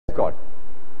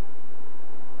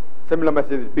Similar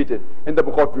message is repeated in the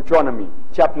book of Deuteronomy,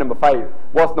 chapter number 5,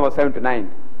 verse number 7 to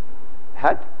 9.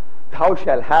 That thou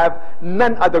shalt have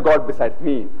none other God besides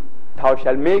me. Thou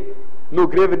shalt make no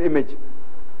graven image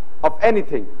of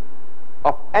anything,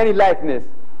 of any likeness,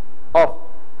 of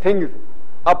things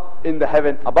up in the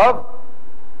heaven above,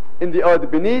 in the earth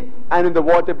beneath, and in the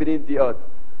water beneath the earth.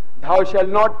 Thou shalt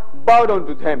not bow down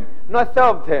to them, nor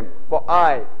serve them, for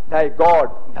I, thy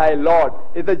God, thy Lord,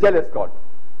 is a jealous God.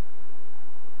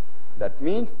 That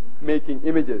means making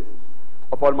images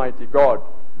of Almighty God,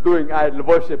 doing idol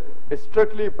worship is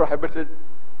strictly prohibited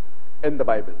in the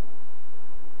Bible.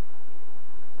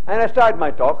 And I start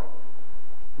my talk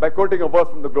by quoting a verse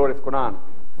from the glorious Quran,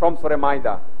 from Surah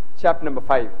Ma'idah, chapter number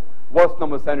 5, verse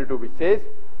number 72, which says,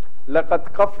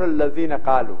 لَقَدْ كَفْرَ الَّذِينَ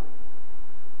قَالُوا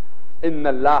إِنَّ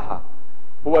اللَّهَ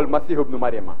هُوَ الْمَسِيحُ ابْنُ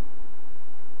مَرْيَمَ.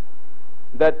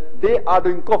 That they are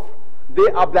doing kufr, they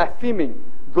are blaspheming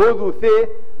those who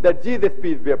say that Jesus,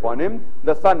 peace be upon him,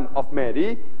 the son of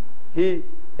Mary, he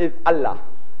is Allah.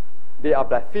 They are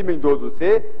blaspheming those who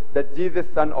say that Jesus,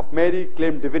 son of Mary,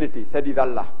 claimed divinity, said he is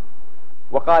Allah.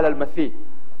 وَقَالَ الْمَسِيحُ.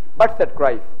 But said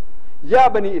Christ, Ya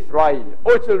Bani Israel,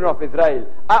 O children of Israel,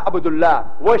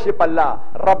 A'budullah, worship Allah,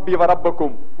 Rabbi wa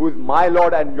Rabbakum, who is my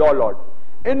Lord and your Lord.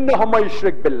 Innahu man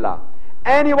yushrik billah.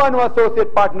 Anyone who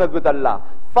associates partners with Allah,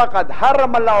 faqad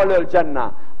haram Allah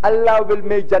al-Jannah. Allah will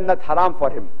make Jannat haram for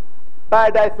him.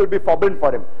 Paradise will be forbidden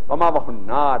for him. وَمَا وَهُ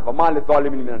النَّارِ وَمَا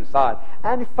لِلظَّالِمِينَ مِنْ أَنصَارٍ.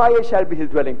 And fire shall be his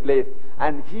dwelling place,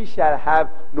 and he shall have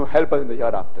no helpers in the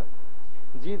hereafter.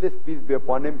 Jesus, peace be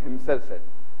upon him, himself said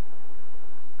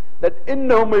that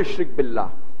إِنَّهُ مَن يُشْرِكْ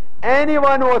بِاللَّهِ.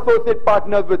 Anyone who associates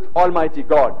partners with Almighty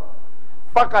God,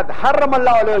 فَقَدْ حَرَّمَ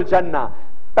اللَّهُ عَلَيْهِ الْجَنَّةِ.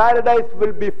 Paradise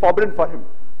will be forbidden for him.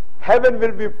 Heaven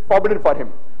will be forbidden for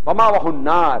him. وَمَا وَهُ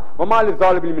النَّارِ وَمَا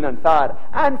لِلظَّالِمِينَ مِنْ أَنصَارٍ.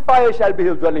 And fire shall be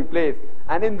his dwelling place,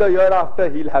 and in the hereafter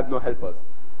he'll have no helpers.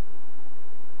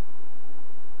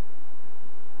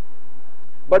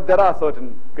 But there are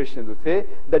certain Christians who say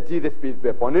that Jesus, peace be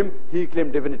upon him, he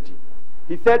claimed divinity.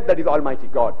 He said that he is Almighty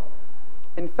God.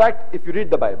 In fact, if you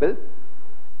read the Bible,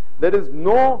 there is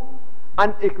no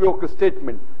unequivocal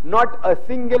statement, not a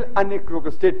single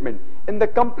unequivocal statement in the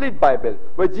complete Bible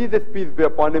where Jesus, peace be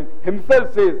upon him,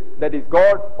 himself says that he is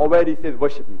God, or where he says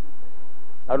worship me.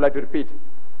 I would like to repeat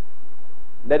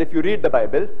that if you read the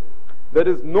Bible, there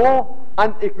is no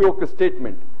unequivocal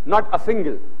statement, not a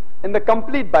single, in the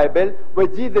complete Bible where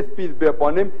Jesus, peace be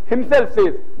upon him, himself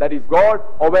says that he is God,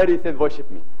 or where he says worship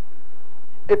me.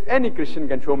 If any Christian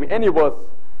can show me any verse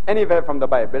anywhere from the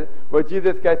Bible where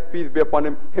Jesus Christ, peace be upon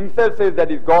him, himself says that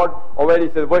he is God, or where he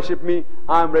says worship me,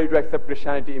 I am ready to accept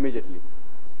Christianity immediately.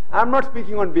 I am not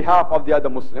speaking on behalf of the other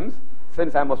Muslims.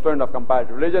 Since I am a student of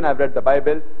comparative religion, I have read the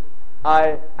Bible,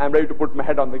 I am ready to put my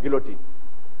head on the guillotine.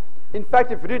 In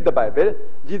fact, if you read the Bible,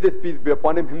 Jesus, peace be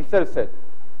upon him, himself said,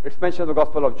 it's mentioned in the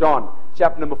Gospel of John,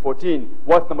 chapter number 14,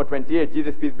 verse number 28,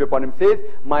 Jesus, peace be upon him, says,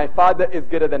 my Father is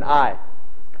greater than I.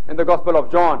 In the Gospel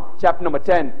of John, chapter number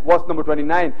 10, verse number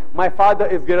 29, my Father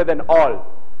is greater than all.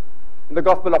 In the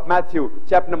Gospel of Matthew,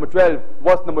 chapter number 12,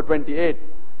 verse number 28,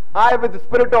 I with the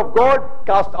Spirit of God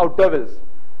cast out devils.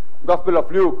 Gospel of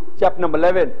Luke, chapter number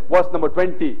 11, verse number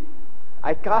 20,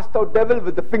 I cast out devils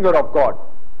with the finger of God.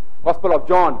 Gospel of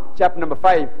John, chapter number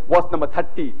 5, verse number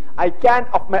 30, I can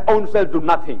of my own self do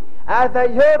nothing. As I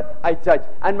hear, I judge,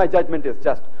 and my judgment is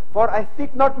just. For I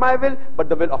seek not my will, but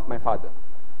the will of my Father.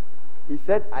 He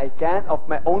said, I can of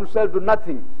my own self do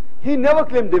nothing. He never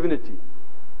claimed divinity.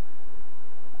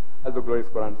 As the glorious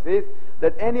Quran says,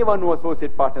 that anyone who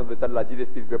associates partners with Allah, Jesus,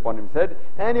 peace be upon him, said,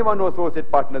 anyone who associates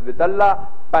partners with Allah,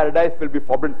 paradise will be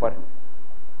forbidden for him.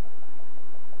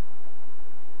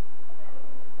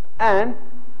 And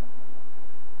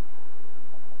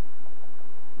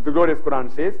the glorious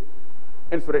Quran says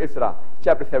in Surah Isra,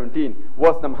 chapter 17,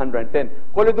 verse number 110,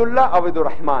 Qulidullah awidur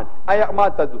Rahman,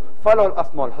 ayyamatadu, falal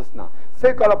asmal hasna.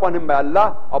 Say, call upon him by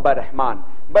Allah or by Rahman.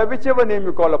 By whichever name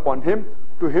you call upon him,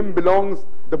 to him belongs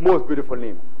the most beautiful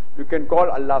name. You can call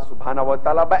Allah subhanahu wa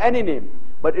ta'ala by any name,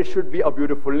 but it should be a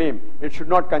beautiful name. It should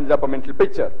not conjure up a mental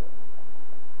picture.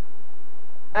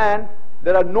 And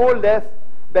there are no less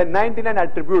than 99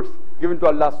 attributes given to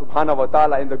Allah subhanahu wa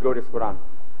ta'ala in the glorious Quran.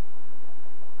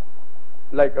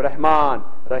 Like Rahman,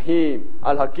 Rahim,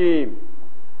 Al-Hakim,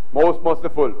 most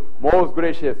merciful, most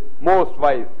gracious, most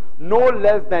wise. No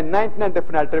less than 99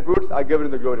 different attributes are given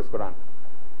in the glorious Quran.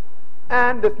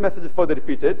 And this message is further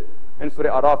repeated in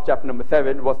Surah Araf chapter number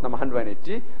 7, verse number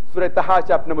 180, Surah Taha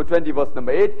chapter number 20, verse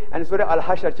number 8, and Surah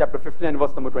Al-Hashr chapter 59,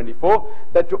 verse number 24,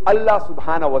 that to Allah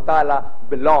subhanahu wa ta'ala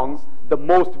belongs the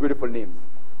most beautiful names.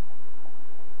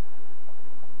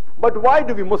 But why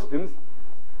do we Muslims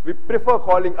we prefer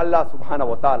calling Allah subhanahu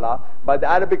wa ta'ala by the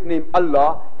Arabic name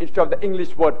Allah instead of the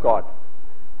English word God.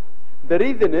 The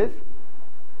reason is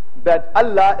that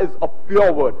Allah is a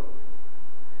pure word.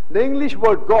 The English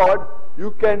word God,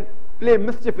 you can play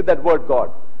mischief with that word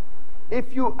God.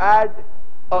 If you add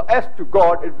a S to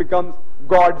God, it becomes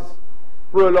gods,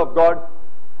 plural of God.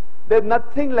 There's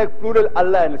nothing like plural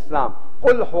Allah in Islam.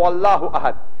 Qul huwallahu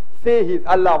ahad. Say He is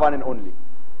Allah, one and only.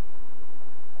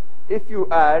 If you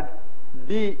add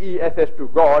D-E-S-S to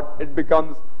God, it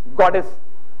becomes goddess,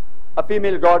 a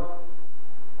female God.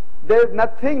 There is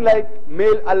nothing like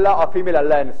male Allah or female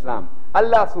Allah in Islam.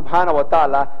 Allah subhanahu wa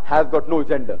ta'ala has got no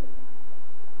gender.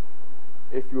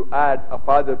 If you add a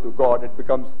father to God, it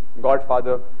becomes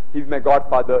Godfather. He's my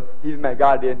Godfather. He's my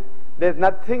guardian. There's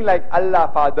nothing like Allah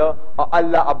Father or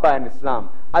Allah Abba in Islam.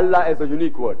 Allah is a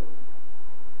unique word.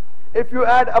 If you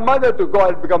add a mother to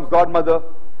God, it becomes Godmother.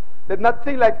 There's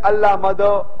nothing like Allah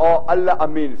Mother or Allah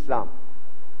Ammi in Islam.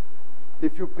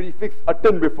 If you prefix a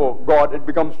tin before God, it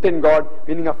becomes tin God,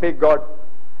 meaning a fake God.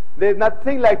 There's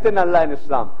nothing like tin Allah in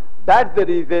Islam. That's the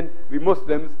reason we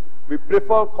Muslims, we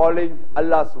prefer calling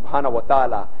Allah subhanahu wa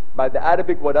ta'ala by the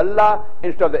Arabic word Allah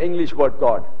instead of the English word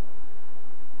God.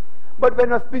 But when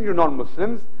you're speaking to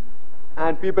non-Muslims,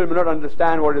 and people may not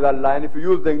understand what is Allah, and if you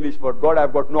use the English word God,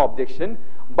 I've got no objection.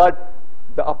 But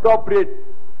the appropriate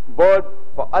word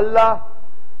for Allah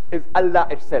is Allah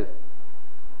itself.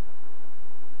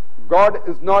 God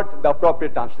is not the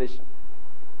appropriate translation.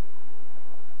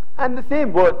 And the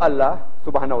same word Allah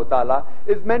subhanahu wa ta'ala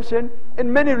is mentioned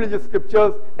in many religious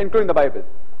scriptures, including the Bible.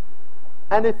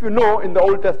 And if you know, in the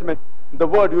Old Testament, the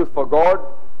word used for God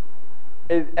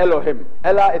is Elohim.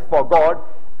 Allah is for God,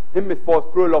 Him is for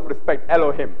plural of respect,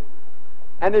 Elohim.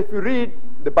 And if you read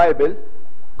the Bible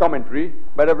commentary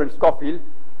by Reverend Scofield,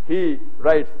 he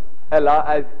writes Allah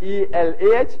as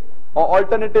E-L-A-H, or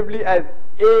alternatively as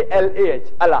A-L-A-H,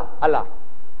 Allah, Allah.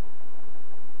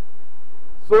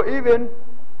 So even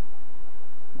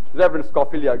Reverend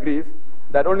Scofield agrees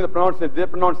that only the pronunciation, they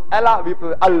pronounce Allah, we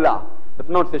pronounce Allah. The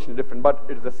pronunciation is different, but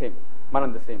it is the same,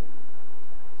 manan the same.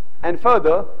 And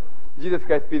further, Jesus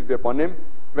Christ, peace be upon Him,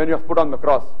 when He was put on the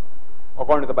cross,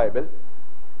 according to the Bible,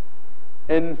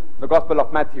 in the Gospel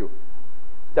of Matthew,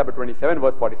 chapter 27,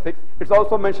 verse 46, it's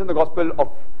also mentioned in the Gospel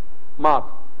of Mark,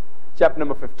 chapter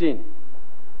number 15,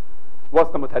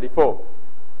 verse number 34,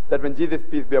 that when Jesus,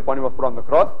 peace be upon Him, was put on the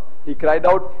cross, He cried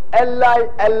out, Eli,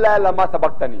 Eli, lama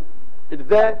sabachthani. It's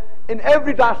there in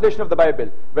every translation of the Bible,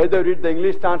 whether you read the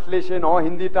English translation or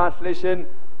Hindi translation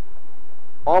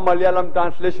or Malayalam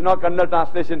translation or Kannada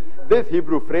translation, this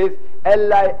Hebrew phrase,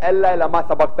 Eli, Eli, lama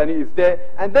sabachthani, is there.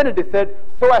 And then it is said,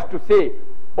 so as to say,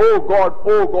 O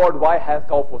God, why hast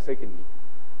thou forsaken me?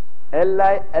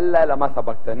 Eli, Eli, lama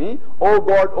sabachthani, O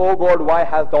God, why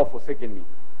hast thou forsaken me?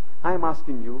 I am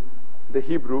asking you, the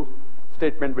Hebrew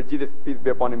statement which Jesus, peace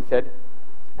be upon Him, said,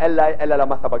 Eli, Eli,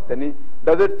 lama sabachthani,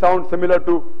 does it sound similar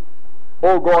to,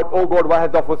 O God, why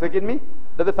hast thou forsaken me?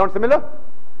 Does it sound similar?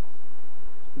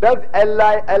 Does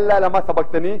Eli, Eli, lama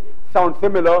sabachthani sound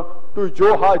similar to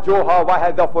Joha, why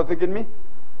hast thou forsaken me?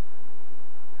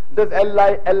 Does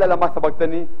Eli, Eli, lama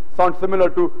sabachthani sound similar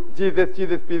to Jesus,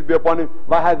 peace be upon Him,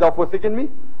 why hast thou forsaken me?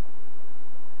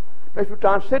 Now if you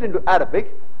translate into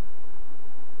Arabic,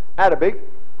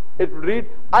 it would read,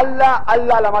 Allah,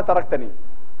 Allah, lama taraktani.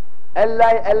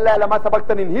 Eli, Eli, lama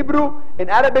sabachthani in Hebrew. In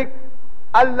Arabic,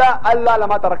 Allah, Allah,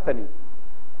 lama taraktani.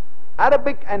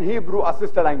 Arabic and Hebrew are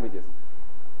sister languages.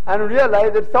 And we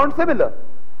realize it sounds similar.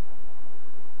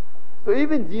 So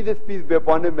even Jesus, peace be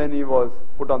upon Him, when He was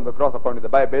put on the cross according to the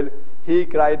Bible, He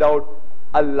cried out,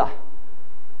 Allah.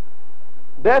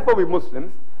 Therefore we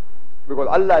Muslims, because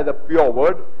Allah is a pure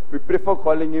word, we prefer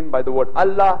calling Him by the word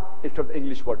Allah instead of the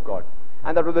English word God.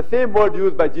 And that was the same word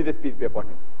used by Jesus, peace be upon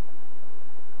Him.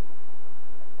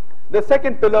 The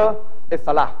second pillar is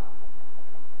Salah.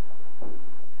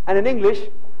 And in English,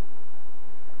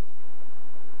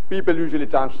 people usually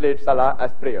translate Salah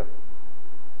as prayer.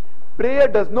 Prayer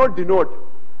does not denote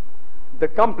the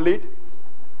complete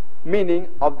meaning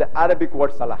of the Arabic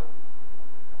word Salah.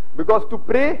 Because to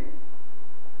pray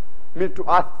means to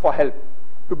ask for help,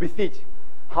 to beseech.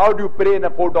 How do you pray in a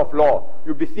court of law?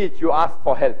 You beseech, you ask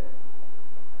for help.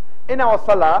 In our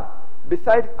Salah,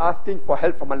 besides asking for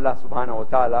help from Allah subhanahu wa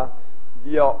ta'ala,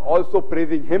 we are also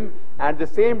praising Him, and at the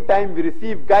same time we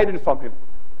receive guidance from Him.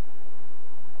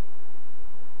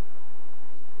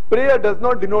 Prayer does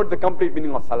not denote the complete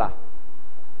meaning of Salah.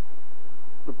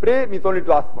 To pray means only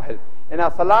to ask for help. In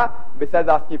our Salah, besides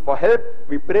asking for help,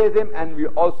 we praise Him and we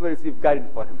also receive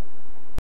guidance for Him.